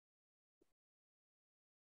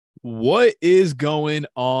What is going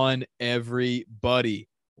on, everybody?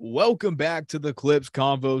 Welcome back to the Clips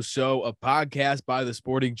Convo Show, a podcast by the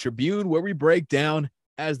Sporting Tribune, where we break down,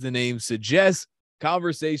 as the name suggests,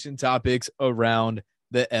 conversation topics around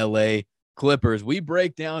the LA Clippers. We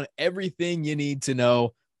break down everything you need to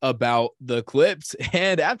know about the Clips.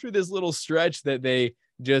 And after this little stretch that they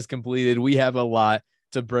just completed, we have a lot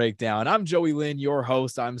to break down. I'm Joey Linn, your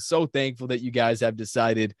host. I'm so thankful that you guys have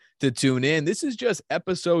decided to tune in. This is just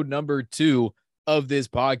episode number 2 of this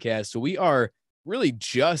podcast. So we are really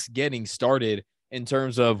just getting started in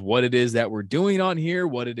terms of what it is that we're doing on here,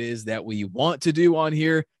 what it is that we want to do on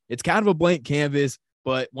here. It's kind of a blank canvas,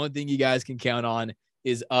 but one thing you guys can count on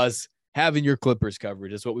is us having your Clippers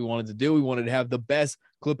coverage. That's what we wanted to do. We wanted to have the best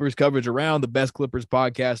Clippers coverage around, the best Clippers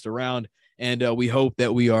podcast around, and we hope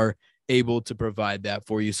that we are able to provide that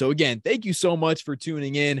for you. So again, thank you so much for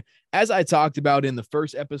tuning in. As I talked about in the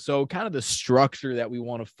first episode, kind of the structure that we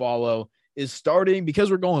want to follow is starting,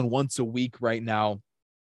 because we're going once a week right now.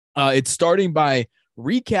 It's starting by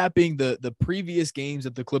recapping the previous games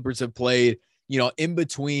that the Clippers have played, in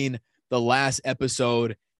between the last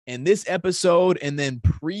episode and this episode, and then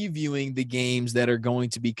previewing the games that are going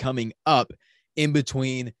to be coming up in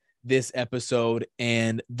between this episode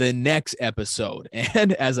and the next episode.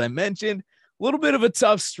 And as I mentioned, a little bit of a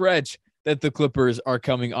tough stretch that the Clippers are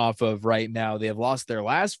coming off of right now. They have lost their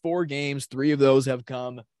last 4 games. 3 of those have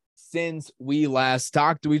come since we last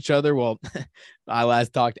talked to each other. Well, I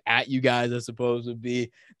last talked at you guys, I suppose would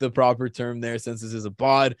be the proper term there, since this is a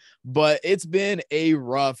pod, but it's been a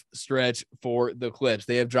rough stretch for the Clips.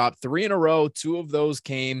 They have dropped 3 in a row. 2 of those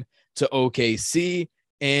came to OKC,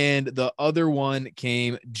 and the other one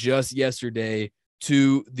came just yesterday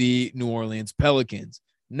to the New Orleans Pelicans.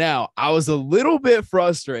 Now, I was a little bit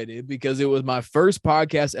frustrated because it was my first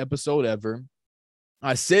podcast episode ever.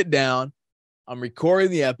 I sit down, I'm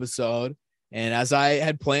recording the episode, and as I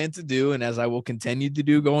had planned to do, and as I will continue to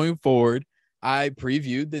do going forward, I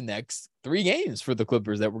previewed the next 3 games for the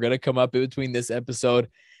Clippers that were going to come up in between this episode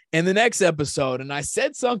and the next episode. And I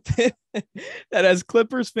said something that, as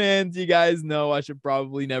Clippers fans, you guys know I should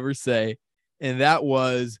probably never say. And that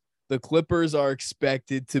was, the Clippers are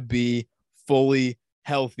expected to be fully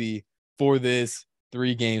healthy for this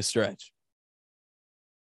 3-game stretch.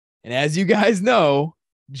 And as you guys know,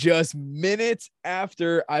 just minutes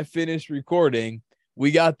after I finished recording,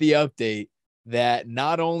 we got the update that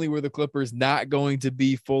not only were the Clippers not going to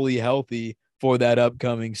be fully healthy for that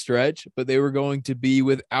upcoming stretch, but they were going to be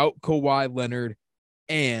without Kawhi Leonard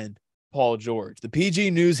and Paul George. The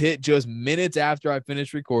PG news hit just minutes after I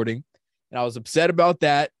finished recording, and I was upset about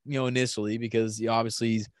that, initially, because obviously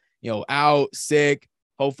he's, out, sick.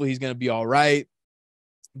 Hopefully he's going to be all right.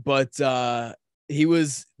 But he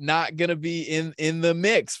was not going to be in the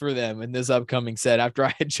mix for them in this upcoming set after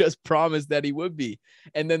I had just promised that he would be.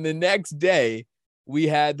 And then the next day, we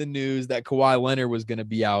had the news that Kawhi Leonard was going to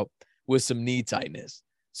be out with some knee tightness.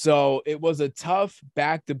 So it was a tough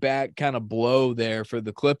back-to-back kind of blow there for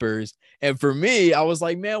the Clippers. And for me, I was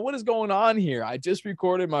like, man, what is going on here? I just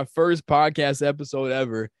recorded my first podcast episode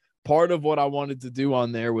ever. Part of what I wanted to do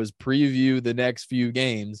on there was preview the next few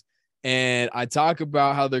games. And I talk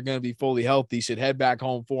about how they're going to be fully healthy, should head back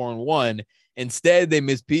home 4-1. Instead, they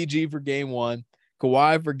missed PG for game 1,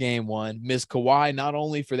 Kawhi for game 1, missed Kawhi not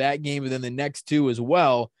only for that game, but then the next 2 as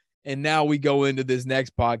well. And now we go into this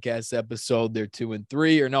next podcast episode. They're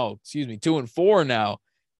 2-3, or no, excuse me, 2-4 now.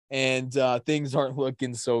 And things aren't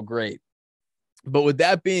looking so great. But with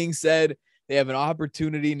that being said, they have an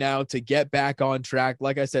opportunity now to get back on track.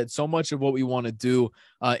 Like I said, so much of what we want to do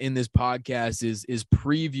in this podcast is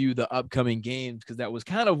preview the upcoming games, because that was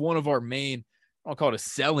kind of one of our main, I'll call it a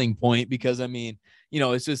selling point, because it's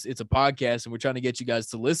a podcast and we're trying to get you guys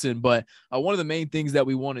to listen. But one of the main things that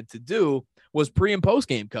we wanted to do was pre and post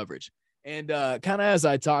game coverage. And kind of as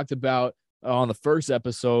I talked about on the first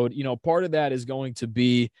episode, part of that is going to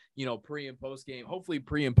be, pre and post game, hopefully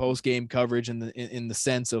pre and post game coverage in the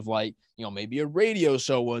sense of, like, maybe a radio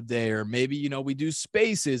show one day, or maybe, we do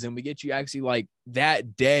spaces and we get you actually like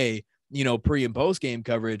that day, pre and post game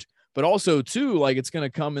coverage, but also too, like, it's going to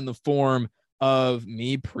come in the form of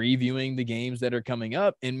me previewing the games that are coming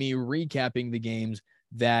up and me recapping the games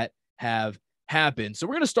that have happened. So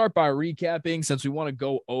we're going to start by recapping, since we want to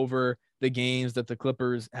go over the games that the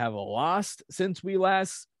Clippers have lost since we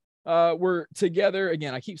last were together.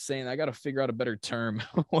 Again, I keep saying I got to figure out a better term,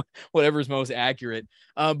 whatever's most accurate.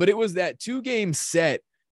 But it was that 2-game set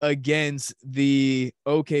against the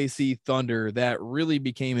OKC Thunder that really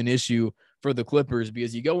became an issue for the Clippers,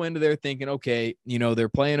 because you go into there thinking, okay, they're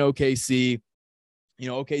playing OKC.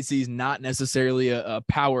 OKC is not necessarily a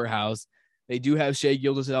powerhouse. They do have Shai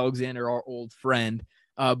Gilgeous-Alexander, our old friend.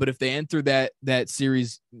 But if they enter that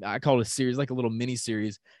series, I call it a series, like a little mini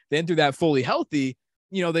series, they enter that fully healthy,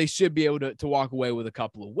 they should be able to walk away with a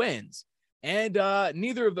couple of wins. And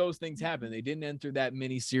neither of those things happened. They didn't enter that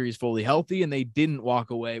mini series fully healthy, and they didn't walk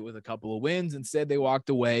away with a couple of wins. Instead, they walked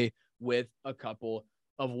away with a couple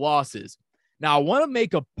of losses. Now, I want to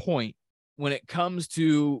make a point when it comes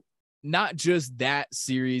to not just that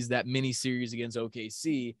series, that mini series against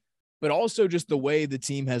OKC, but also just the way the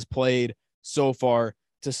team has played so far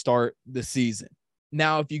to start the season.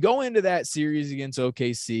 Now, if you go into that series against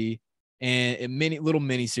OKC and a little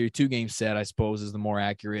mini series, 2-game set, I suppose is the more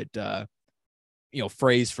accurate,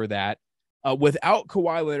 phrase for that. Without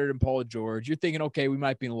Kawhi Leonard and Paul George, you're thinking, okay, we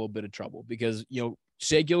might be in a little bit of trouble because,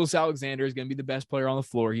 Shai Gilgeous-Alexander is going to be the best player on the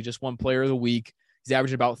floor. He just won Player of the Week. He's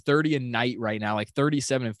averaging about 30 a night right now, like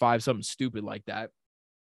 37-5, something stupid like that.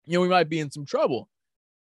 We might be in some trouble.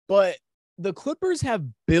 But the Clippers have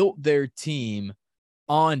built their team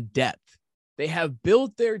on depth. They have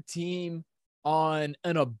built their team on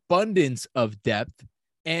an abundance of depth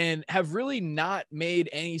and have really not made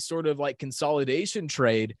any sort of like consolidation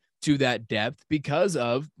trade to that depth because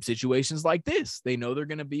of situations like this. They know they're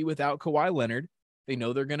going to be without Kawhi Leonard. They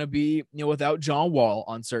know they're going to be, without John Wall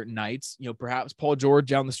on certain nights. Perhaps Paul George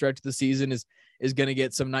down the stretch of the season is going to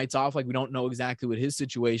get some nights off. Like, we don't know exactly what his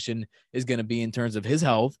situation is going to be in terms of his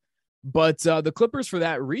health. But the Clippers, for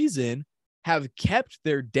that reason, have kept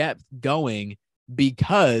their depth going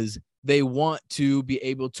because they want to be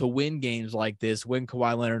able to win games like this when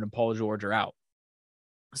Kawhi Leonard and Paul George are out.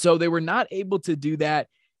 So they were not able to do that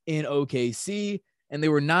in OKC, and they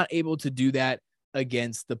were not able to do that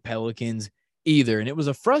against the Pelicans either. And it was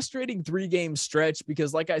a frustrating 3-game stretch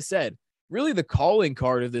because, like I said, really the calling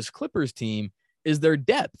card of this Clippers team is their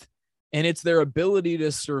depth, and it's their ability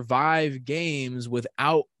to survive games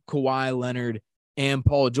without Kawhi Leonard and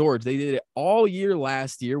Paul George. They did it all year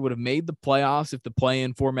last year, would have made the playoffs if the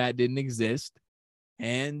play-in format didn't exist.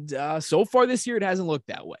 And so far this year, it hasn't looked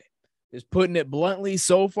that way. Just putting it bluntly,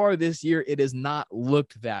 so far this year, it has not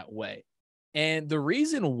looked that way. And the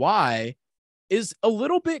reason why is a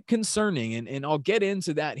little bit concerning, and I'll get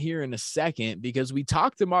into that here in a second, because we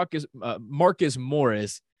talked to Marcus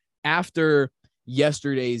Morris after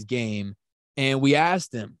yesterday's game, and we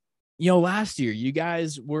asked him, last year you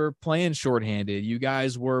guys were playing shorthanded. You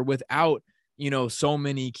guys were without, so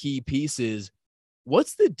many key pieces.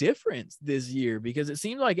 What's the difference this year? Because it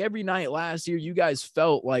seemed like every night last year, you guys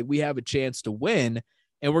felt like we have a chance to win,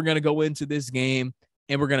 and we're going to go into this game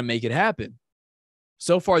and we're going to make it happen.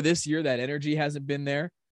 So far this year, that energy hasn't been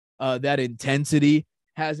there. That intensity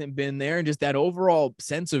hasn't been there. And just that overall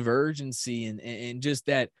sense of urgency and just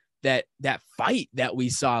that fight that we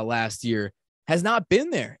saw last year has not been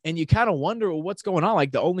there. And you kind of wonder, well, what's going on?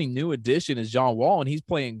 Like, the only new addition is John Wall, and he's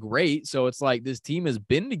playing great. So it's like this team has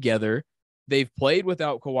been together. They've played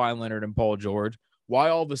without Kawhi Leonard and Paul George. Why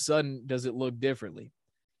all of a sudden does it look differently?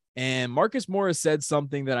 And Marcus Morris said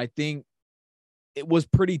something that I think it was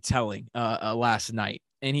pretty telling last night.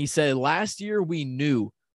 And he said, last year we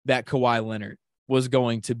knew that Kawhi Leonard was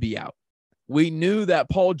going to be out. We knew that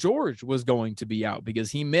Paul George was going to be out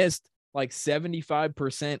because he missed like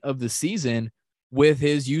 75% of the season with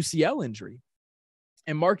his UCL injury.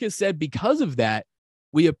 And Marcus said, because of that,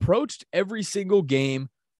 we approached every single game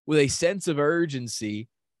with a sense of urgency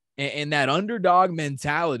and that underdog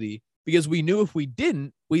mentality, because we knew if we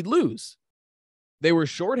didn't, we'd lose. They were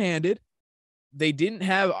shorthanded. They didn't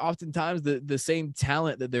have oftentimes the same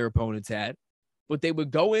talent that their opponents had, but they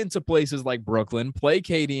would go into places like Brooklyn, play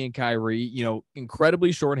KD and Kyrie,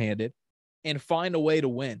 incredibly shorthanded, and find a way to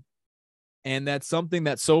win. And that's something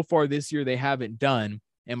that so far this year they haven't done.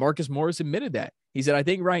 And Marcus Morris admitted that. He said, I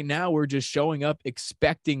think right now we're just showing up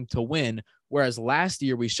expecting to win, whereas last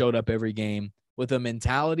year we showed up every game with a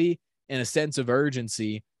mentality and a sense of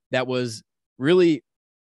urgency that was really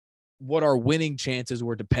what our winning chances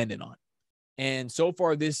were dependent on. And so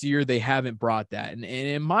far this year, they haven't brought that. And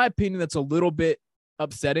in my opinion, that's a little bit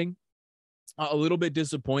upsetting, a little bit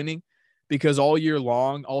disappointing, because all year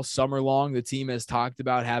long, all summer long, the team has talked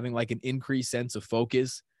about having like an increased sense of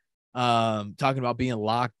focus, talking about being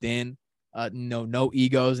locked in, no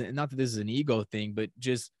egos. And not that this is an ego thing, but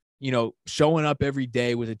just, showing up every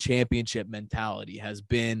day with a championship mentality has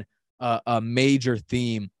been a major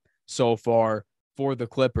theme so far for the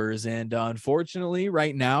Clippers. And unfortunately,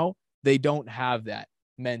 right now, they don't have that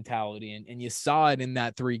mentality. And you saw it in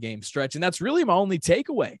that 3-game stretch. And that's really my only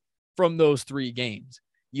takeaway from those 3 games.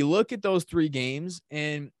 You look at those 3 games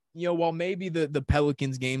and, while maybe the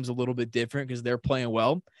Pelicans game's a little bit different because they're playing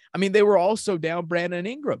well, I mean, they were also down Brandon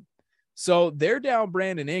Ingram. So they're down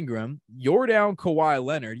Brandon Ingram. You're down Kawhi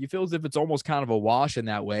Leonard. You feel as if it's almost kind of a wash in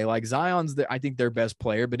that way. Like Zion's, I think, their best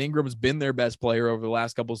player, but Ingram's been their best player over the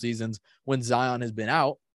last couple seasons when Zion has been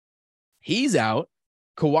out. He's out.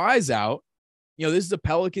 Kawhi's out. This is a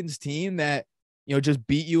Pelicans team that, just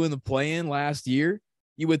beat you in the play-in last year.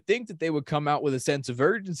 You would think that they would come out with a sense of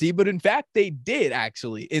urgency, but in fact, they did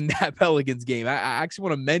actually in that Pelicans game. I actually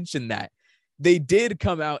want to mention that. They did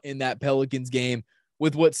come out in that Pelicans game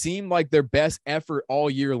with what seemed like their best effort all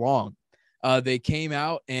year long. They came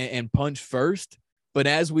out and punched first, but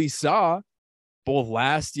as we saw both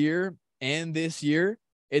last year and this year,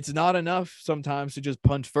 it's not enough sometimes to just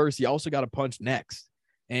punch first. You also got to punch next.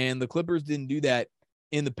 And the Clippers didn't do that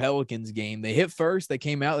in the Pelicans game. They hit first. They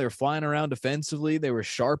came out. They were flying around defensively. They were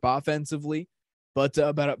sharp offensively. But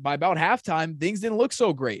by about halftime, things didn't look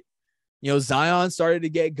so great. Zion started to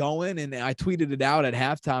get going, and I tweeted it out at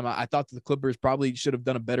halftime. I thought that the Clippers probably should have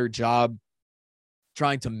done a better job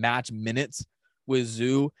trying to match minutes with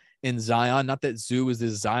Zoo and Zion. Not that Zoo is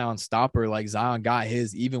this Zion stopper. Like Zion got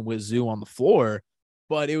his even with Zoo on the floor.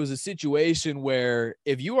 But it was a situation where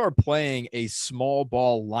if you are playing a small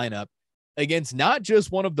ball lineup against not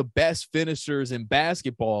just one of the best finishers in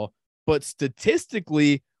basketball, but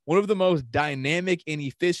statistically one of the most dynamic and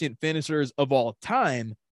efficient finishers of all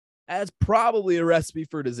time, that's probably a recipe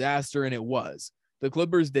for disaster, and it was. The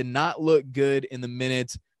Clippers did not look good in the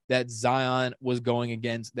minutes that Zion was going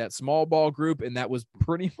against that small ball group, and that was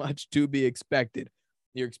pretty much to be expected.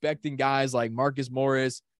 You're expecting guys like Marcus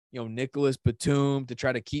Morris, Nicholas Batum to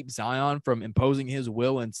try to keep Zion from imposing his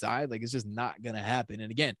will inside. Like, it's just not going to happen.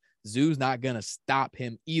 And again, Zoo's not going to stop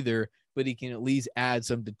him either, but he can at least add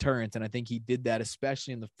some deterrence. And I think he did that,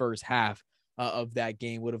 especially in the first half of that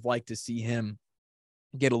game. Would have liked to see him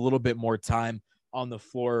get a little bit more time on the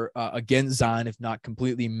floor against Zion, if not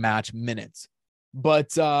completely match minutes. But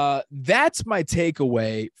that's my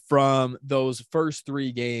takeaway from those first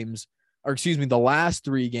three games, or excuse me, the last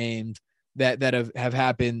three games that have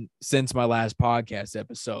happened since my last podcast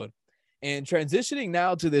episode. And transitioning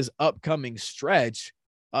now to this upcoming stretch,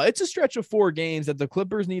 it's a stretch of 4 games that the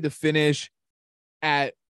Clippers need to finish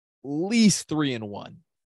at least 3-1.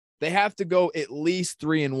 They have to go at least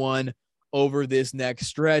 3-1 over this next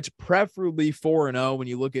stretch, preferably 4-0 when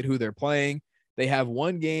you look at who they're playing. They have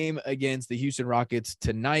one game against the Houston Rockets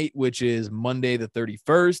tonight, which is Monday the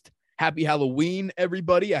 31st. Happy Halloween,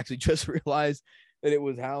 everybody. I actually just realized that it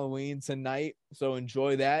was Halloween tonight, so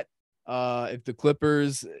enjoy that. If the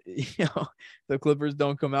Clippers, the Clippers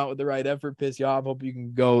don't come out with the right effort, piss you off, hope you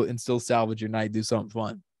can go and still salvage your night, do something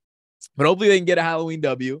fun. But hopefully they can get a Halloween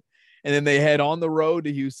W, and then they head on the road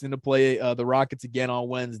to Houston to play the Rockets again on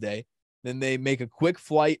Wednesday. Then they make a quick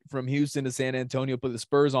flight from Houston to San Antonio, put the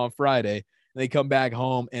Spurs on Friday, and they come back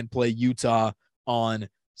home and play Utah on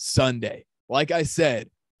Sunday. Like I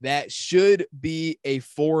said, that should be a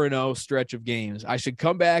 4-0 stretch of games. I should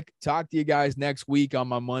come back, talk to you guys next week on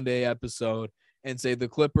my Monday episode, and say the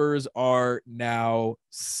Clippers are now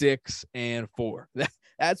 6-4.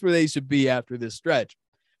 That's where they should be after this stretch.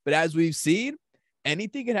 But as we've seen,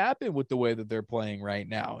 anything can happen with the way that they're playing right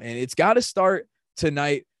now. And it's got to start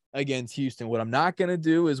tonight against Houston. What I'm not going to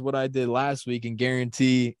do is what I did last week and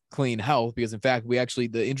guarantee clean health, because in fact,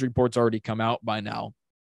 the injury report's already come out by now.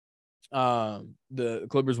 The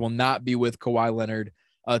Clippers will not be with Kawhi Leonard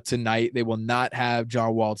tonight. They will not have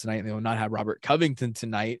John Wall tonight. They will not have Robert Covington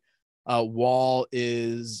tonight. Wall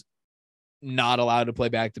is not allowed to play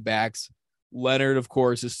back-to-backs. Leonard, of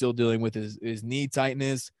course, is still dealing with his knee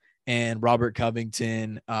tightness, and Robert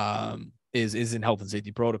Covington is in health and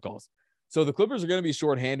safety protocols. So the Clippers are going to be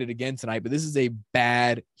shorthanded again tonight, but this is a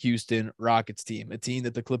bad Houston Rockets team, a team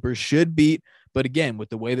that the Clippers should beat. But again, with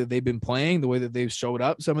the way that they've been playing, the way that they've showed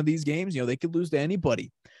up some of these games, they could lose to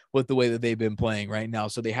anybody with the way that they've been playing right now.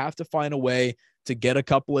 So they have to find a way to get a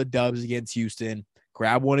couple of dubs against Houston,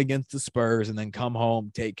 grab one against the Spurs, and then come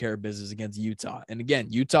home, take care of business against Utah. And again,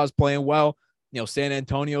 Utah's playing well. San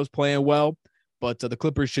Antonio's playing well, but the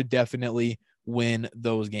Clippers should definitely win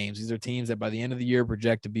those games. These are teams that by the end of the year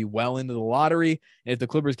project to be well into the lottery. And if the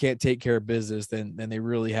Clippers can't take care of business, then they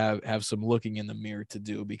really have some looking in the mirror to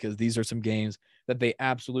do, because these are some games that they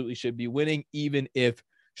absolutely should be winning, even if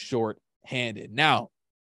short-handed. Now,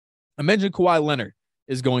 I mentioned Kawhi Leonard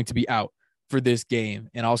is going to be out for this game,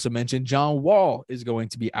 and also mentioned John Wall is going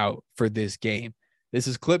to be out for this game. This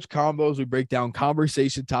is Clips Combos. We break down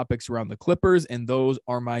conversation topics around the Clippers, and those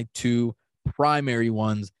are my 2 primary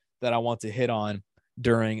ones that I want to hit on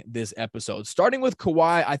during this episode. Starting with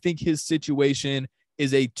Kawhi, I think his situation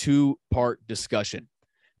is a 2-part discussion.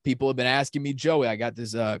 People have been asking me, Joey, I got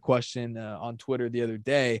this question on Twitter the other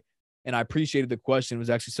day. and I appreciated the question. It was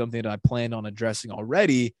actually something that I planned on addressing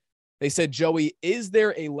already. They said, Joey, is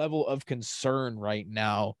there a level of concern right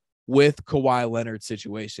now with Kawhi Leonard's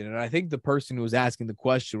situation? And I think the person who was asking the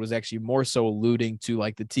question was actually more so alluding to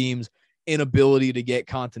like the team's inability to get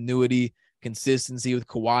continuity, consistency with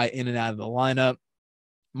Kawhi in and out of the lineup,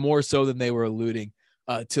 more so than they were alluding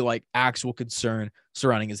to like actual concern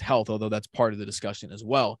surrounding his health, although that's part of the discussion as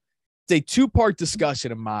well. It's a two-part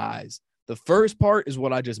discussion in my eyes. The first part is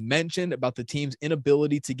what I just mentioned about the team's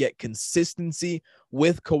inability to get consistency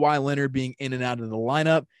with Kawhi Leonard being in and out of the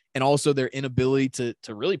lineup, and also their inability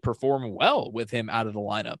to really perform well with him out of the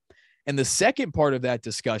lineup. And the second part of that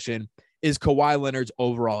discussion is Kawhi Leonard's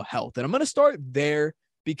overall health. And I'm going to start there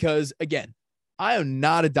because, again, I am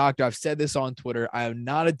not a doctor. I've said this on Twitter. I am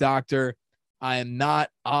not a doctor. I am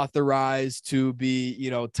not authorized to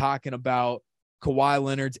be, talking about Kawhi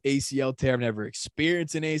Leonard's ACL tear. I've never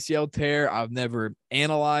experienced an ACL tear. I've never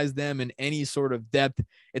analyzed them in any sort of depth.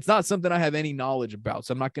 It's not something I have any knowledge about.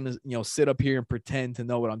 So I'm not going to, sit up here and pretend to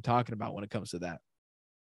know what I'm talking about when it comes to that.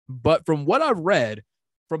 But from what I've read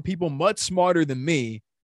from people much smarter than me,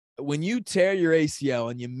 when you tear your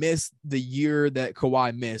ACL and you miss the year that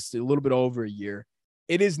Kawhi missed, a little bit over a year,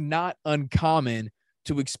 it is not uncommon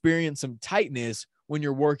to experience some tightness when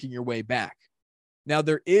you're working your way back. Now,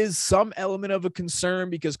 there is some element of a concern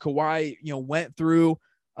because Kawhi, went through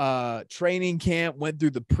training camp, went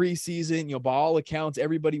through the preseason. By all accounts,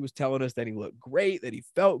 everybody was telling us that he looked great, that he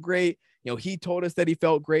felt great. He told us that he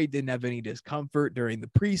felt great, didn't have any discomfort during the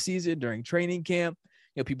preseason, during training camp.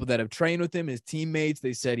 People that have trained with him, his teammates,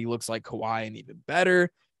 they said he looks like Kawhi and even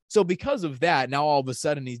better. So because of that, now all of a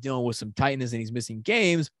sudden he's dealing with some tightness and he's missing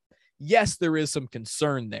games. Yes, there is some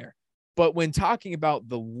concern there. But when talking about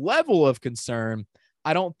the level of concern,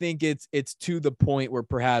 I don't think it's to the point where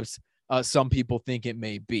perhaps some people think it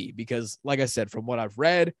may be. Because like I said, from what I've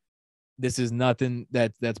read, this is nothing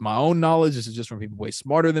that's my own knowledge. This is just from people way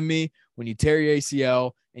smarter than me. When you tear your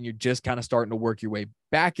ACL and you're just kind of starting to work your way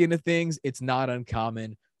back into things, it's not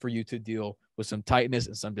uncommon for you to deal with some tightness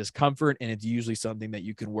and some discomfort. And it's usually something that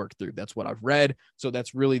you can work through. That's what I've read. So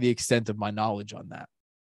that's really the extent of my knowledge on that.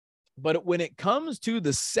 But when it comes to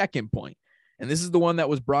the second point, and this is the one that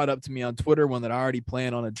was brought up to me on Twitter, one that I already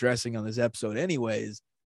plan on addressing on this episode anyways,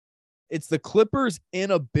 it's the Clippers'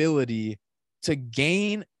 inability to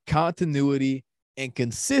gain continuity and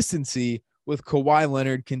consistency with Kawhi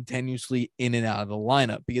Leonard continuously in and out of the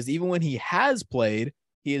lineup. Because even when he has played,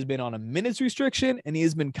 he has been on a minutes restriction and he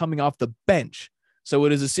has been coming off the bench. So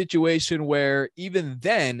it is a situation where even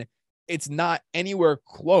then, it's not anywhere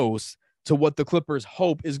close to what the Clippers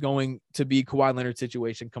hope is going to be Kawhi Leonard's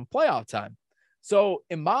situation come playoff time. So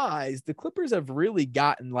in my eyes, the Clippers have really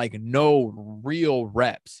gotten like no real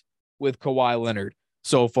reps with Kawhi Leonard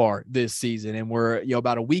so far this season. And we're,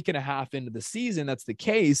 about a week and a half into the season. That's the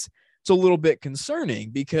case. It's a little bit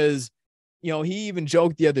concerning because, he even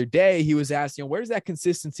joked the other day, he was asked, where does that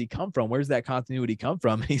consistency come from? Where does that continuity come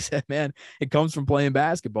from? And he said, man, it comes from playing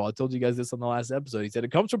basketball. I told you guys this on the last episode. He said,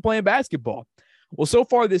 it comes from playing basketball. Well, so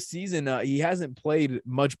far this season, he hasn't played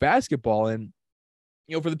much basketball. And,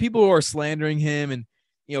 for the people who are slandering him and,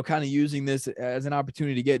 kind of using this as an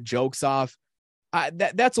opportunity to get jokes off,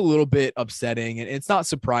 that's a little bit upsetting. And it's not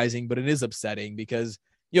surprising, but it is upsetting because,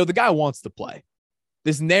 the guy wants to play.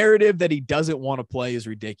 This narrative that he doesn't want to play is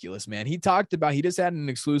ridiculous, man. He just had an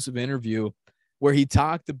exclusive interview where he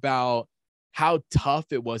talked about how tough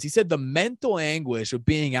it was. He said the mental anguish of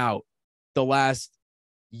being out the last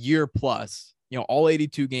year plus, all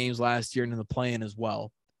 82 games last year and in the play-in as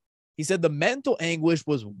well. He said the mental anguish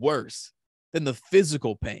was worse than the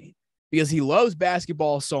physical pain because he loves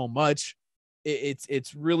basketball so much.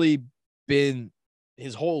 It's really been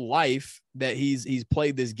his whole life that he's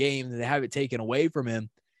played this game and to have it taken away from him.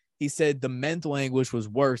 He said the mental anguish was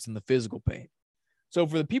worse than the physical pain. So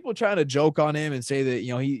for the people trying to joke on him and say that,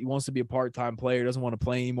 he wants to be a part-time player, doesn't want to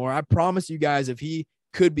play anymore, I promise you guys, if he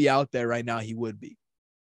could be out there right now, he would be.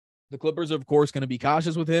 The Clippers are, of course, going to be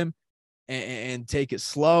cautious with him and take it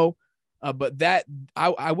slow. But that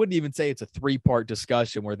I wouldn't even say it's a three-part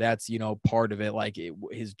discussion where that's, part of it, like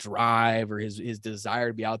his drive or his desire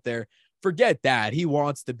to be out there. Forget that. He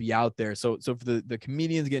wants to be out there. So for the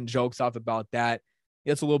comedians getting jokes off about that,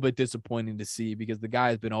 it's a little bit disappointing to see because the guy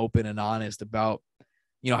has been open and honest about,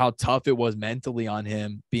 how tough it was mentally on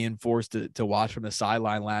him being forced to watch from the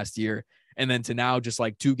sideline last year. And then to now just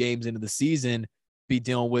like 2 games into the season, be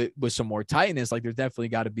dealing with some more tightness. Like there's definitely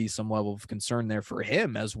got to be some level of concern there for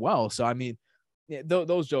him as well. So, I mean,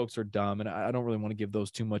 those jokes are dumb and I don't really want to give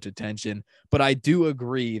those too much attention, but I do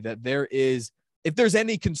agree that if there's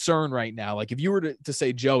any concern right now, like if you were to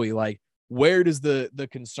say, Joey, like where does the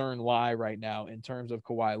concern lie right now in terms of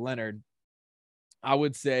Kawhi Leonard? I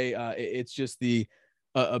would say it's just the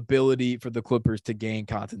ability for the Clippers to gain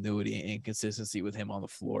continuity and consistency with him on the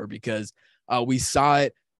floor, because we saw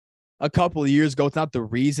it a couple of years ago. It's not the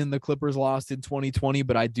reason the Clippers lost in 2020,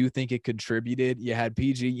 but I do think it contributed. You had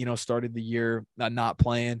PG, started the year not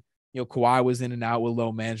playing. Kawhi was in and out with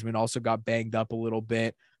low management, also got banged up a little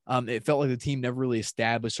bit. It felt like the team never really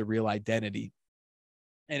established a real identity.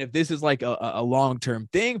 And if this is like a long-term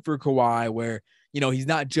thing for Kawhi, where, he's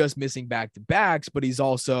not just missing back-to-backs, but he's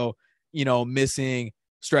also, missing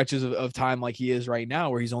stretches of time like he is right now,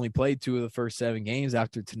 where he's only played 2 of the first 7 games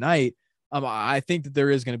after tonight. I think that there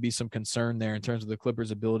is going to be some concern there in terms of the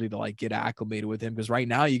Clippers' ability to like get acclimated with him, because right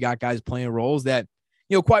now you got guys playing roles that,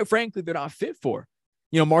 quite frankly, they're not fit for.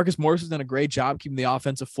 Marcus Morris has done a great job keeping the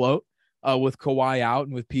offense afloat with Kawhi out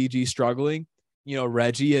and with PG struggling.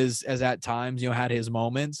 Reggie has at times, had his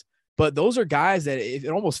moments, but those are guys that it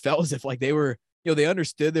almost felt as if like they were, they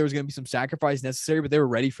understood there was going to be some sacrifice necessary, but they were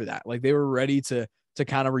ready for that. Like they were ready to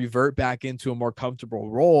kind of revert back into a more comfortable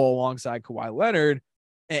role alongside Kawhi Leonard.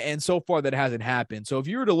 And so far that hasn't happened. So if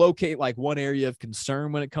you were to locate like one area of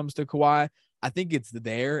concern when it comes to Kawhi, I think it's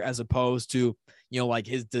there, as opposed to, like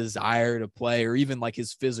his desire to play or even like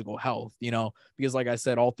his physical health, because like I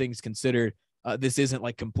said, all things considered, this isn't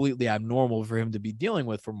like completely abnormal for him to be dealing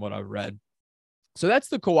with from what I've read. So that's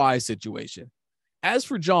the Kawhi situation. As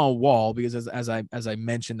for John Wall, because as I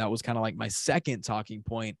mentioned, that was kind of like my second talking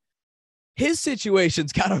point. His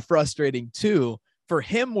situation's kind of frustrating too, for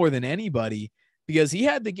him more than anybody, because he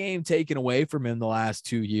had the game taken away from him the last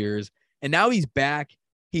 2 years. And now he's back.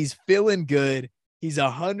 He's feeling good. He's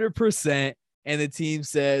 100%. And the team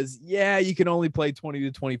says, yeah, you can only play 20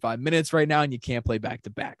 to 25 minutes right now, and you can't play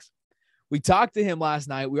back-to-backs. We talked to him last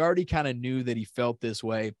night. We already kind of knew that he felt this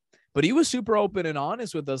way, but he was super open and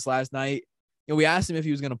honest with us last night. And we asked him if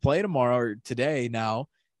he was going to play tomorrow or today now.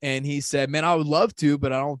 And he said, man, I would love to,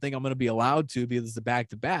 but I don't think I'm going to be allowed to because it's a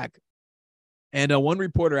back-to-back. And one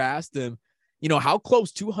reporter asked him, how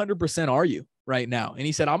close to 100% are you right now? And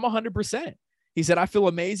he said, I'm 100%. He said, I feel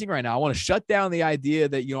amazing right now. I want to shut down the idea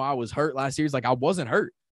that, I was hurt last year. He's like, I wasn't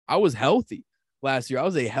hurt. I was healthy last year. I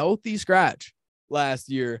was a healthy scratch last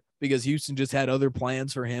year because Houston just had other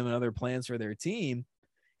plans for him and other plans for their team.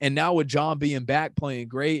 And now with John being back, playing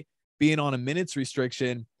great, being on a minutes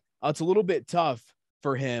restriction, it's a little bit tough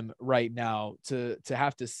for him right now to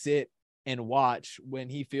have to sit and watch when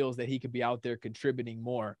he feels that he could be out there contributing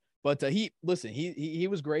more. But he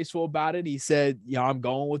was graceful about it. He said, I'm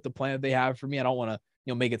going with the plan that they have for me. I don't want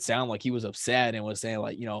to, make it sound like he was upset and was saying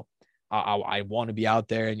like, I want to be out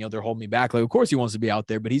there and, they're holding me back. Like, of course he wants to be out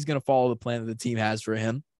there, but he's going to follow the plan that the team has for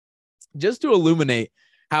him. Just to illuminate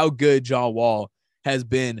how good John Wall has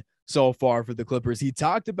been so far for the Clippers. He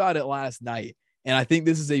talked about it last night, and I think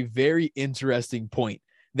this is a very interesting point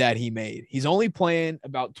that he made. He's only playing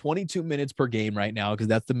about 22 minutes per game right now because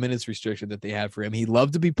that's the minutes restriction that they have for him. He'd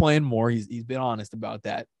love to be playing more. He's been honest about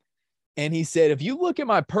that. And he said, if you look at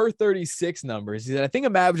my per 36 numbers, he said, I think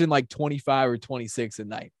I'm averaging like 25 or 26 a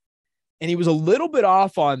night. And he was a little bit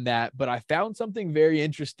off on that, but I found something very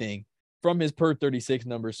interesting from his per 36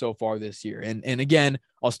 numbers so far this year. And again,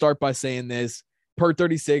 I'll start by saying this: per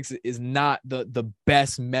 36 is not the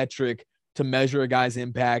best metric to measure a guy's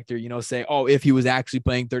impact or, say, oh, if he was actually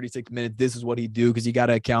playing 36 minutes, this is what he'd do, because you got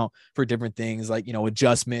to account for different things like,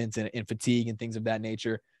 adjustments and fatigue and things of that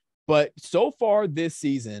nature. But so far this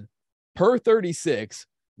season, per 36,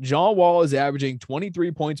 John Wall is averaging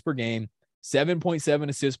 23 points per game, 7.7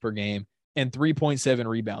 assists per game, and 3.7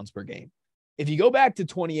 rebounds per game. If you go back to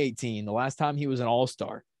 2018, the last time he was an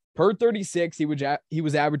all-star, per 36, he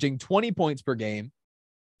was averaging 20 points per game,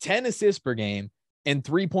 10 assists per game, and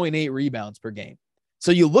 3.8 rebounds per game.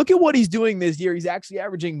 So you look at what he's doing this year, he's actually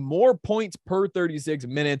averaging more points per 36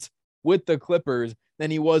 minutes with the Clippers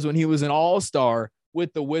than he was when he was an all-star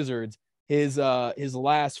with the Wizards, his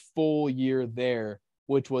last full year there,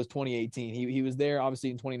 which was 2018. He was there,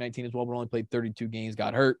 obviously, in 2019 as well, but only played 32 games,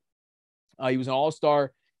 got hurt. He was an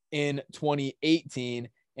all-star in 2018,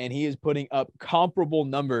 and he is putting up comparable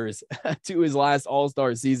numbers to his last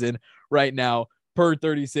all-star season right now per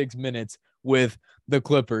 36 minutes with the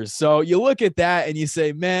Clippers. So you look at that and you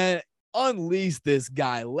say, man, unleash this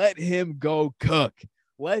guy. Let him go cook.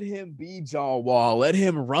 Let him be John Wall. Let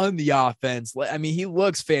him run the offense. He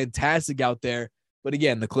looks fantastic out there. But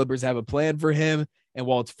again, the Clippers have a plan for him. And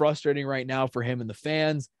while it's frustrating right now for him and the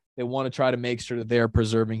fans, they want to try to make sure that they're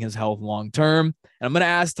preserving his health long-term. And I'm going to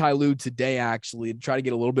ask Ty Lue today, actually, to try to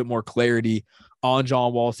get a little bit more clarity on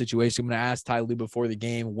John Wall's situation. I'm going to ask Ty Lue before the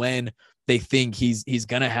game when they think he's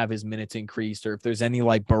going to have his minutes increased, or if there's any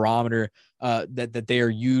like barometer that they are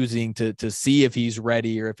using to see if he's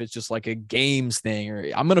ready, or if it's just like a games thing. Or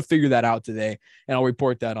I'm going to figure that out today, and I'll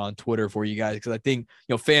report that on Twitter for you guys, because I think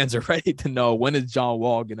fans are ready to know, when is John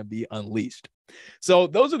Wall going to be unleashed. So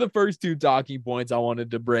those are the first two talking points I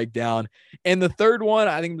wanted to break down. And the third one,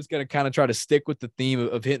 I think I'm just going to kind of try to stick with the theme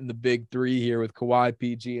of hitting the big three here with Kawhi,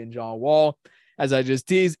 PG, and John Wall. As I just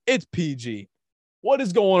teased, it's PG. What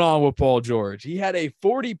is going on with Paul George? He had a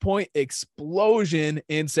 40-point explosion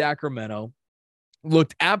in Sacramento,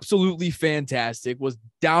 looked absolutely fantastic, was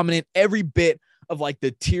dominant every bit of like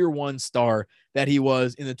the tier 1 star that he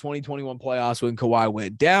was in the 2021 playoffs when Kawhi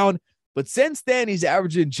went down. But since then, he's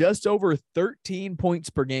averaging just over 13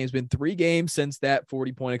 points per game. It's been 3 games since that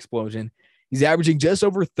 40-point explosion. He's averaging just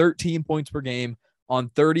over 13 points per game on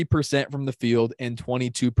 30% from the field and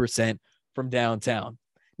 22% from downtown.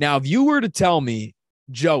 Now, if you were to tell me,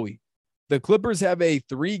 Joey, the Clippers have a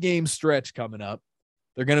 3-game stretch coming up,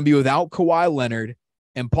 they're going to be without Kawhi Leonard,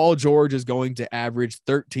 and Paul George is going to average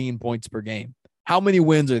 13 points per game, how many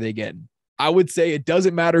wins are they getting? I would say it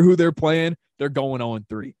doesn't matter who they're playing, they're going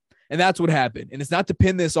 0-3. And that's what happened. And it's not to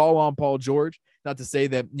pin this all on Paul George, not to say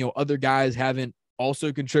that, other guys haven't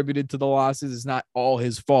also contributed to the losses. It's not all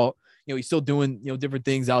his fault. He's still doing, different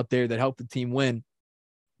things out there that help the team win.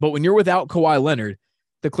 But when you're without Kawhi Leonard,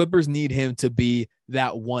 the Clippers need him to be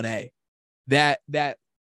that 1A, that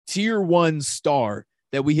tier 1 star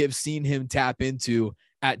that we have seen him tap into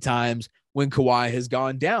at times when Kawhi has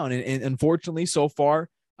gone down. And unfortunately, so far,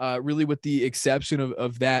 really with the exception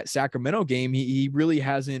of that Sacramento game, he really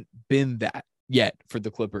hasn't been that yet for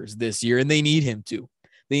the Clippers this year, and they need him to.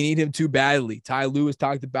 They need him to badly. Ty Lue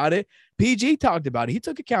talked about it. PG talked about it. He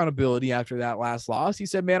took accountability after that last loss. He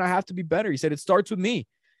said, man, I have to be better. He said, it starts with me.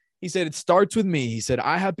 He said, it starts with me. He said,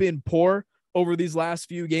 I have been poor over these last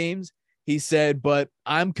few games. He said, but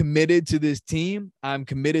I'm committed to this team. I'm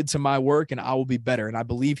committed to my work, and I will be better. And I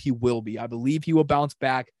believe he will be. I believe he will bounce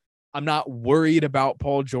back. I'm not worried about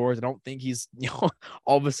Paul George. I don't think he's,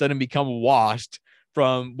 all of a sudden become washed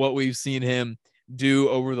from what we've seen him do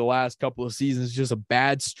over the last couple of seasons. Just a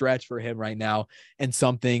bad stretch for him right now, and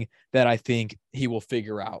something that I think he will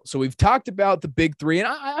figure out. So we've talked about the big three, and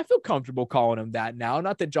I feel comfortable calling him that now.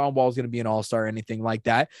 Not that John Wall is going to be an all-star or anything like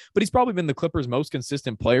that, but he's probably been the Clippers' most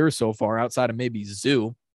consistent player so far, outside of maybe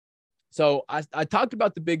Zoo. So I talked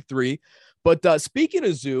about the big three, but speaking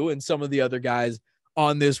of Zoo and some of the other guys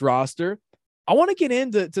on this roster, I want to get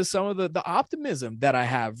into some of the optimism that I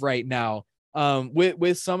have right now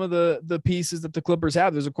with some of the pieces that the Clippers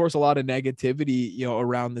have. There's of course a lot of negativity,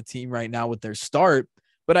 around the team right now with their start,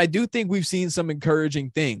 but I do think we've seen some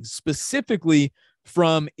encouraging things, specifically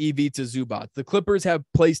from Ivica Zubac. The Clippers have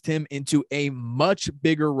placed him into a much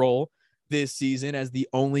bigger role this season as the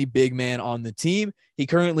only big man on the team. He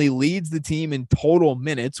currently leads the team in total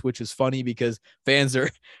minutes, which is funny because fans are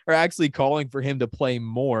actually calling for him to play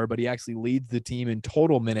more, but he actually leads the team in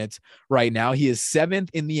total minutes right now. He is 7th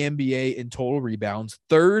in the NBA in total rebounds,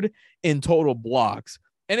 3rd in total blocks,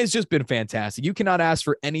 and it's just been fantastic. You cannot ask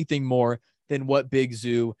for anything more than what Big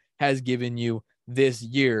Zoo has given you this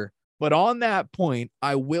year. But on that point,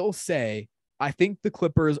 I will say, I think the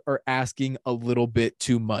Clippers are asking a little bit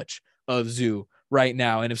too much of Zoo right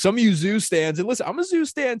now. And if some of you Zoo stands, and listen, I'm a Zoo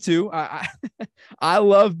stand too. I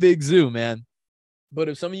love Big Zoo, man. But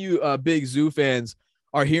if some of you big Zoo fans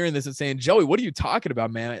are hearing this and saying, Joey, what are you talking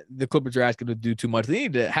about, man? The Clippers are asking him to do too much. They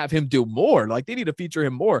need to have him do more. Like, they need to feature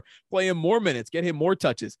him more, play him more minutes, get him more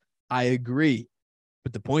touches. I agree.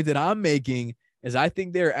 But the point that I'm making is I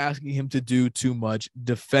think they're asking him to do too much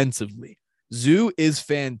defensively. Zoo is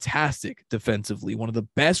fantastic defensively, one of the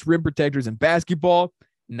best rim protectors in basketball,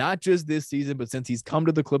 not just this season, but since he's come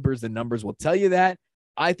to the Clippers, the numbers will tell you that.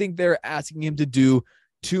 I think they're asking him to do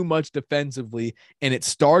too much defensively, and it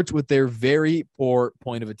starts with their very poor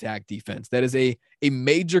point of attack defense. That is a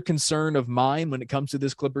major concern of mine when it comes to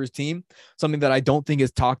this Clippers team, something that I don't think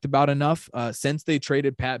is talked about enough. Since they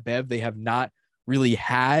traded Pat Bev, they have not really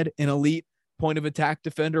had an elite point of attack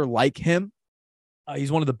defender like him.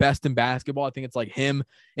 He's one of the best in basketball. I think it's like him,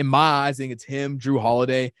 in my eyes, I think it's him, Drew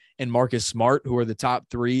Holiday, and Marcus Smart, who are the top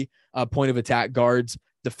 3 point of attack guards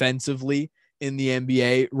defensively in the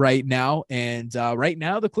NBA right now. And right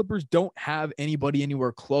now, the Clippers don't have anybody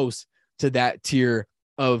anywhere close to that tier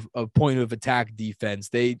of point of attack defense.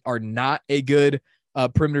 They are not a good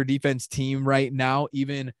perimeter defense team right now,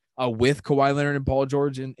 even with Kawhi Leonard and Paul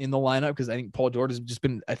George in the lineup, because I think Paul George has just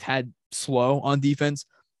been a tad slow on defense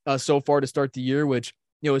so far to start the year, which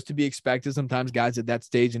is to be expected. Sometimes guys at that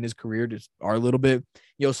stage in his career just are a little bit,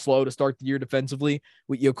 slow to start the year defensively.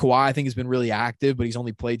 Kawhi, I think, has been really active, but he's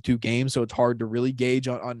only played 2 games, so it's hard to really gauge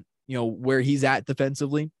on where he's at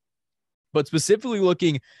defensively. But specifically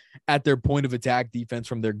looking at their point of attack defense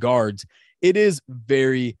from their guards, it is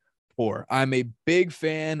very poor. I'm a big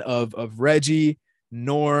fan of Reggie,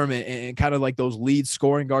 Norm, and kind of like those lead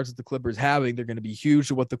scoring guards that the Clippers having. They're going to be huge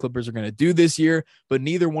to what the Clippers are going to do this year, but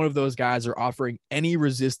neither one of those guys are offering any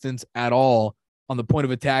resistance at all on the point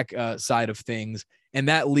of attack side of things. And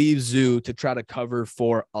that leaves Zoo to try to cover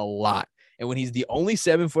for a lot. And when he's the only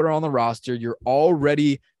 7-footer on the roster, you're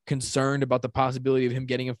already concerned about the possibility of him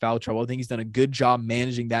getting in foul trouble. I think he's done a good job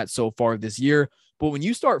managing that so far this year. But when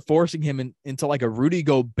you start forcing him into like a Rudy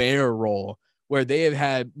Gobert role, where they have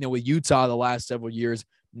had, with Utah the last several years,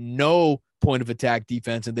 no point of attack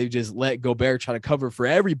defense, and they've just let Gobert try to cover for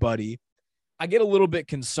everybody, I get a little bit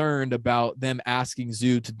concerned about them asking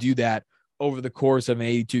Zoo to do that over the course of an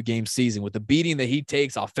 82-game season. With the beating that he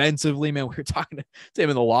takes offensively, man, we were talking to him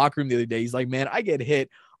in the locker room the other day. He's like, man, I get hit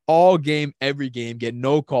all game, every game, get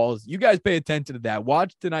no calls. You guys pay attention to that.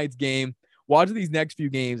 Watch tonight's game. Watch these next few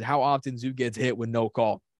games, how often Zoo gets hit with no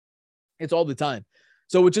call. It's all the time.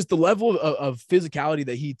 So with just the level of physicality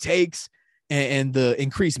that he takes and the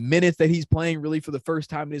increased minutes that he's playing really for the first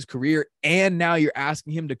time in his career, and now you're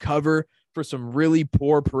asking him to cover for some really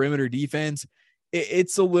poor perimeter defense,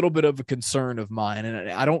 it's a little bit of a concern of mine.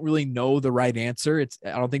 And I don't really know the right answer. I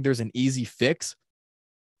don't think there's an easy fix.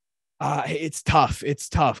 It's tough. It's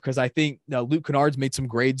tough because I think Luke Kennard's made some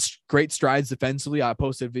great strides defensively. I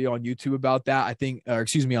posted a video on YouTube about that. I think,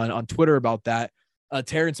 on Twitter about that.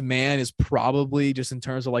 Terrence Mann is probably, just in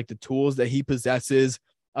terms of like the tools that he possesses,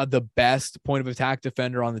 the best point of attack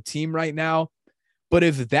defender on the team right now. But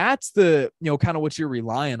if that's the, kind of what you're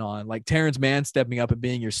relying on, like Terrence Mann stepping up and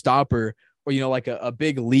being your stopper, or, like a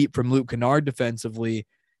big leap from Luke Kennard defensively,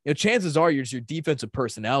 chances are your defensive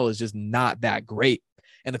personnel is just not that great.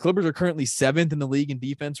 And the Clippers are currently 7th in the league in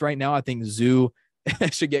defense right now. I think Zoo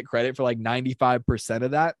should get credit for like 95%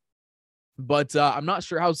 of that. But I'm not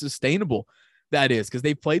sure how sustainable that is, because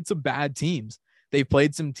they've played some bad teams. They've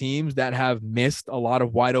played some teams that have missed a lot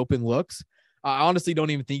of wide open looks. I honestly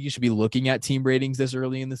don't even think you should be looking at team ratings this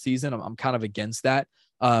early in the season. I'm kind of against that.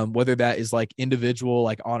 Whether that is like individual,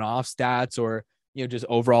 like on-off stats, or, just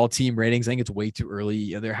overall team ratings. I think it's way too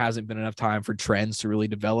early. There hasn't been enough time for trends to really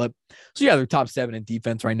develop. So yeah, they're top 7 in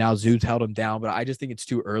defense right now. Zoo's held them down, but I just think it's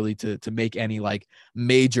too early to make any like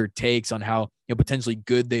major takes on how, potentially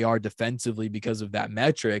good they are defensively because of that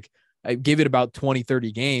metric. I give it about 20,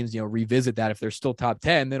 30 games, revisit that. If they're still top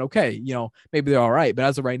 10, then okay, maybe they're all right. But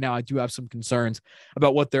as of right now, I do have some concerns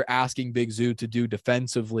about what they're asking Big Zoo to do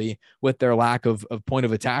defensively with their lack of point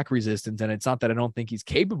of attack resistance. And it's not that I don't think he's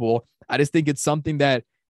capable. I just think it's something that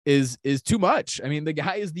is too much. I mean, the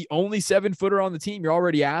guy is the only 7-footer on the team. You're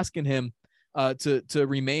already asking him to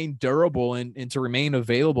remain durable and to remain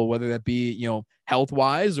available, whether that be, health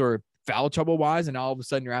wise or foul trouble wise, and all of a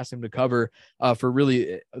sudden you're asking him to cover for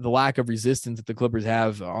really the lack of resistance that the Clippers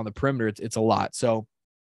have on the perimeter. It's a lot. So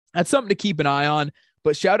that's something to keep an eye on.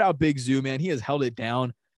 But shout out Big Zoo, man. He has held it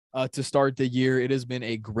down to start the year. It has been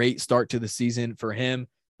a great start to the season for him.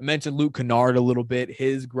 I mentioned Luke Kennard a little bit,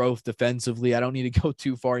 his growth defensively. I don't need to go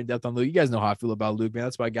too far in depth on Luke. You guys know how I feel about Luke, man.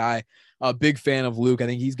 That's my guy. A big fan of Luke. I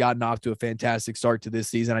think he's gotten off to a fantastic start to this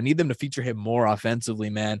season. I need them to feature him more offensively,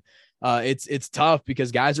 man. It's tough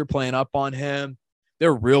because guys are playing up on him.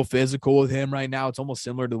 They're real physical with him right now. It's almost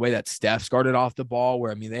similar to the way that Steph started off the ball,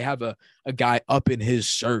 where, they have a guy up in his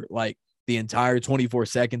shirt like the entire 24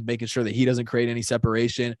 seconds, making sure that he doesn't create any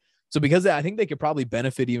separation. So because of that, I think they could probably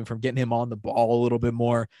benefit even from getting him on the ball a little bit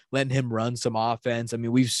more, letting him run some offense. I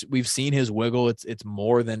mean, we've seen his wiggle. It's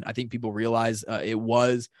more than I think people realize it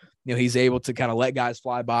was. He's able to kind of let guys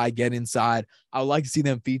fly by, get inside. I would like to see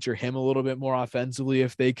them feature him a little bit more offensively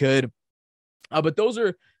if they could. But those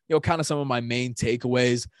are, kind of some of my main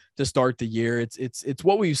takeaways to start the year. It's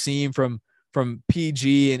what we've seen from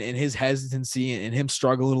PG and his hesitancy and him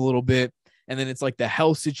struggling a little bit. And then it's like the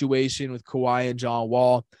health situation with Kawhi and John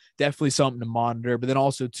Wall, definitely something to monitor. But then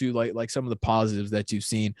also too, like some of the positives that you've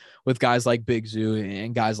seen with guys like Big Zoo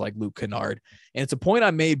and guys like Luke Kennard. And it's a point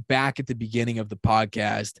I made back at the beginning of the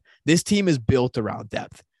podcast. This team is built around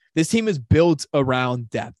depth. This team is built around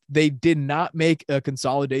depth. They did not make a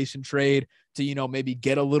consolidation trade to, maybe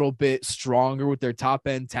get a little bit stronger with their top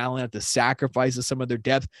end talent at the sacrifice of some of their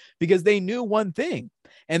depth, because they knew one thing.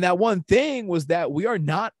 And that one thing was that we are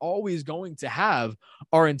not always going to have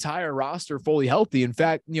our entire roster fully healthy. In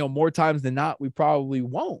fact, more times than not, we probably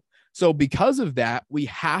won't. So because of that, we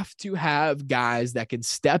have to have guys that can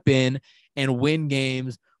step in and win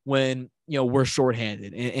games when, we're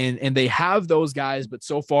shorthanded, and they have those guys, but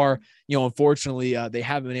so far, unfortunately, they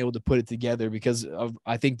haven't been able to put it together because of,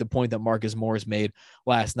 I think, the point that Marcus Morris made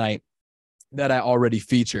last night that I already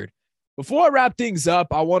featured. Before I wrap things up,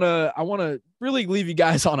 I want to really leave you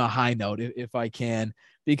guys on a high note if I can,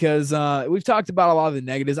 because we've talked about a lot of the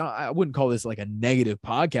negatives. I wouldn't call this like a negative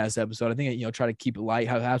podcast episode. I think, try to keep it light,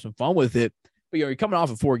 have some fun with it. But, you're coming off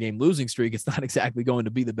a 4-game losing streak. It's not exactly going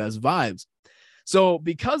to be the best vibes. So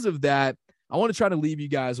because of that, I want to try to leave you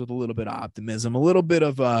guys with a little bit of optimism, a little bit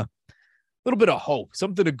of hope,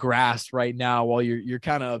 something to grasp right now while you're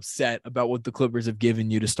kind of upset about what the Clippers have given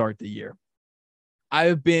you to start the year. I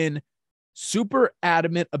have been super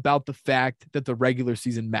adamant about the fact that the regular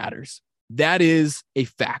season matters. That is a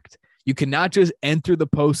fact. You cannot just enter the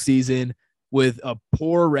postseason with a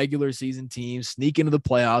poor regular season team, sneak into the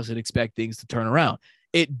playoffs, and expect things to turn around.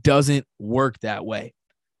 It doesn't work that way.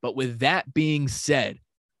 But with that being said,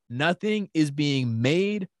 nothing is being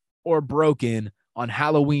made or broken on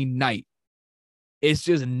Halloween night. It's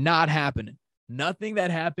just not happening. Nothing that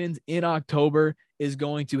happens in October is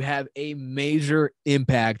going to have a major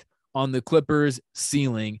impact on the Clippers'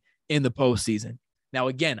 ceiling in the postseason. Now,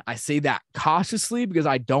 again, I say that cautiously because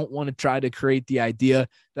I don't want to try to create the idea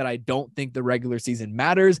that I don't think the regular season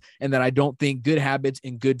matters and that I don't think good habits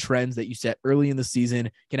and good trends that you set early in the season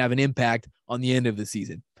can have an impact on the end of the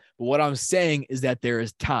season. But what I'm saying is that there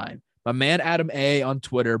is time. My man Adam A on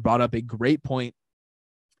Twitter brought up a great point.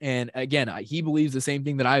 And again, he believes the same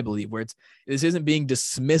thing that I believe, where this isn't being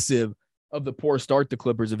dismissive of the poor start the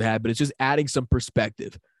Clippers have had, but it's just adding some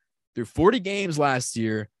perspective. Through 40 games last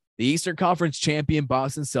year, the Eastern Conference champion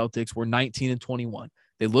Boston Celtics were 19-21.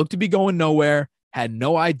 They looked to be going nowhere, had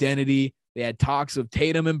no identity. They had talks of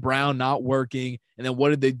Tatum and Brown not working. And then what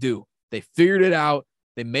did they do? They figured it out.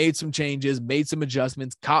 They made some changes, made some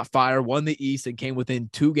adjustments, caught fire, won the East, and came within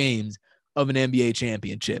 2 games of an NBA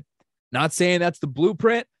championship. Not saying that's the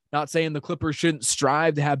blueprint, not saying the Clippers shouldn't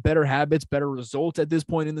strive to have better habits, better results at this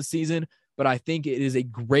point in the season, but I think it is a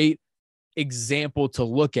great example to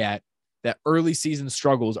look at that early season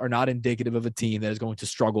struggles are not indicative of a team that is going to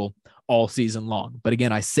struggle all season long. But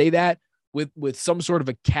again, I say that with some sort of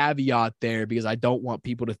a caveat there because I don't want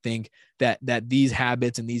people to think that these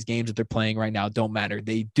habits and these games that they're playing right now don't matter.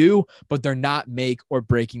 They do, but they're not make or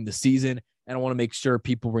breaking the season. And I want to make sure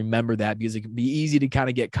people remember that because it can be easy to kind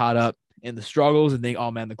of get caught up in the struggles and think,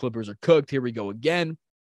 oh man, the Clippers are cooked. Here we go again.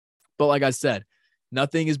 But like I said,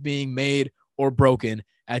 nothing is being made or broken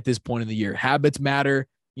at this point in the year. Habits matter,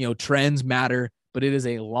 trends matter, but it is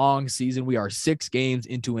a long season. We are 6 games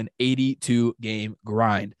into an 82-game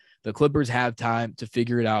grind. The Clippers have time to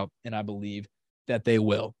figure it out, and I believe that they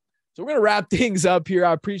will. So we're going to wrap things up here.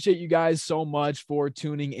 I appreciate you guys so much for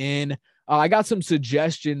tuning in. I got some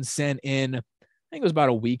suggestions sent in, I think it was about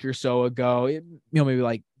a week or so ago, maybe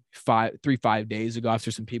like 5 days ago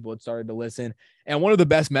after some people had started to listen. And one of the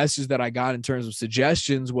best messages that I got in terms of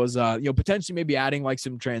suggestions was, potentially maybe adding like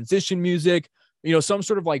some transition music, some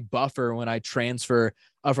sort of like buffer when I transfer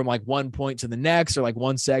from like one point to the next or like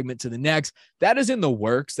one segment to the next. That is in the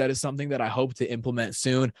works. That is something that I hope to implement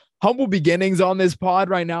soon. Humble beginnings on this pod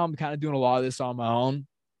right now. I'm kind of doing a lot of this on my own.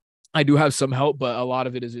 I do have some help, but a lot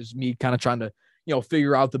of it is just me kind of trying to,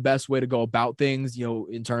 figure out the best way to go about things,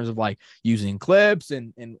 in terms of like using clips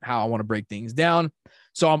and how I want to break things down.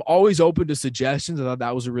 So I'm always open to suggestions. I thought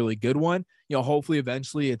that was a really good one. Hopefully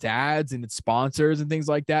eventually it's ads and it's sponsors and things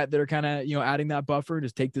like that are kind of, adding that buffer,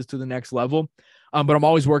 just take this to the next level. But I'm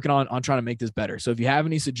always working on trying to make this better. So if you have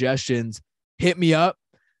any suggestions, hit me up.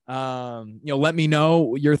 Let me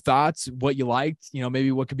know your thoughts, what you liked,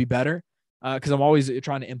 maybe what could be better. Because I'm always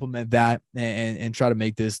trying to implement that and try to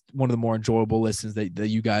make this one of the more enjoyable listens that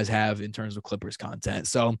you guys have in terms of Clippers content.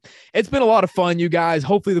 So it's been a lot of fun, you guys.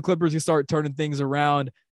 Hopefully the Clippers can start turning things around.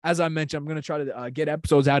 As I mentioned, I'm going to try to get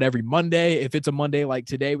episodes out every Monday. If it's a Monday like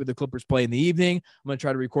today with the Clippers play in the evening, I'm going to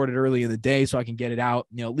try to record it early in the day so I can get it out,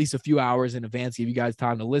 at least a few hours in advance, give you guys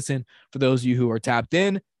time to listen for those of you who are tapped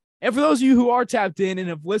in. And for those of you who are tapped in and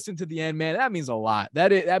have listened to the end, man, that means a lot.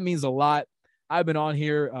 That means a lot. I've been on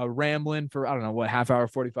here rambling for, I don't know, half hour,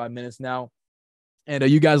 45 minutes now. And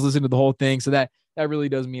you guys listen to the whole thing. So that really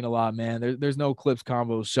does mean a lot, man. There's no Clips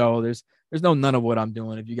Convo show. There's none of what I'm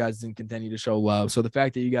doing if you guys didn't continue to show love. So the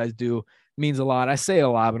fact that you guys do means a lot. I say a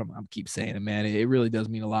lot, but I'm keep saying it, man. It really does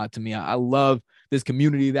mean a lot to me. I love this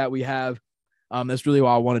community that we have. That's really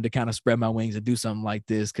why I wanted to kind of spread my wings and do something like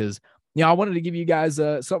this because, I wanted to give you guys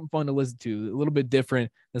something fun to listen to, a little bit different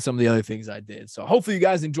than some of the other things I did. So hopefully you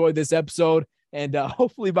guys enjoyed this episode. And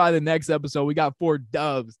hopefully by the next episode, we got 4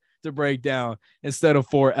 dubs to break down instead of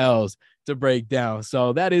 4 L's to break down.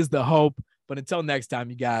 So that is the hope. But until next time,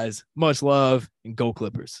 you guys, much love and go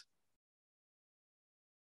Clippers.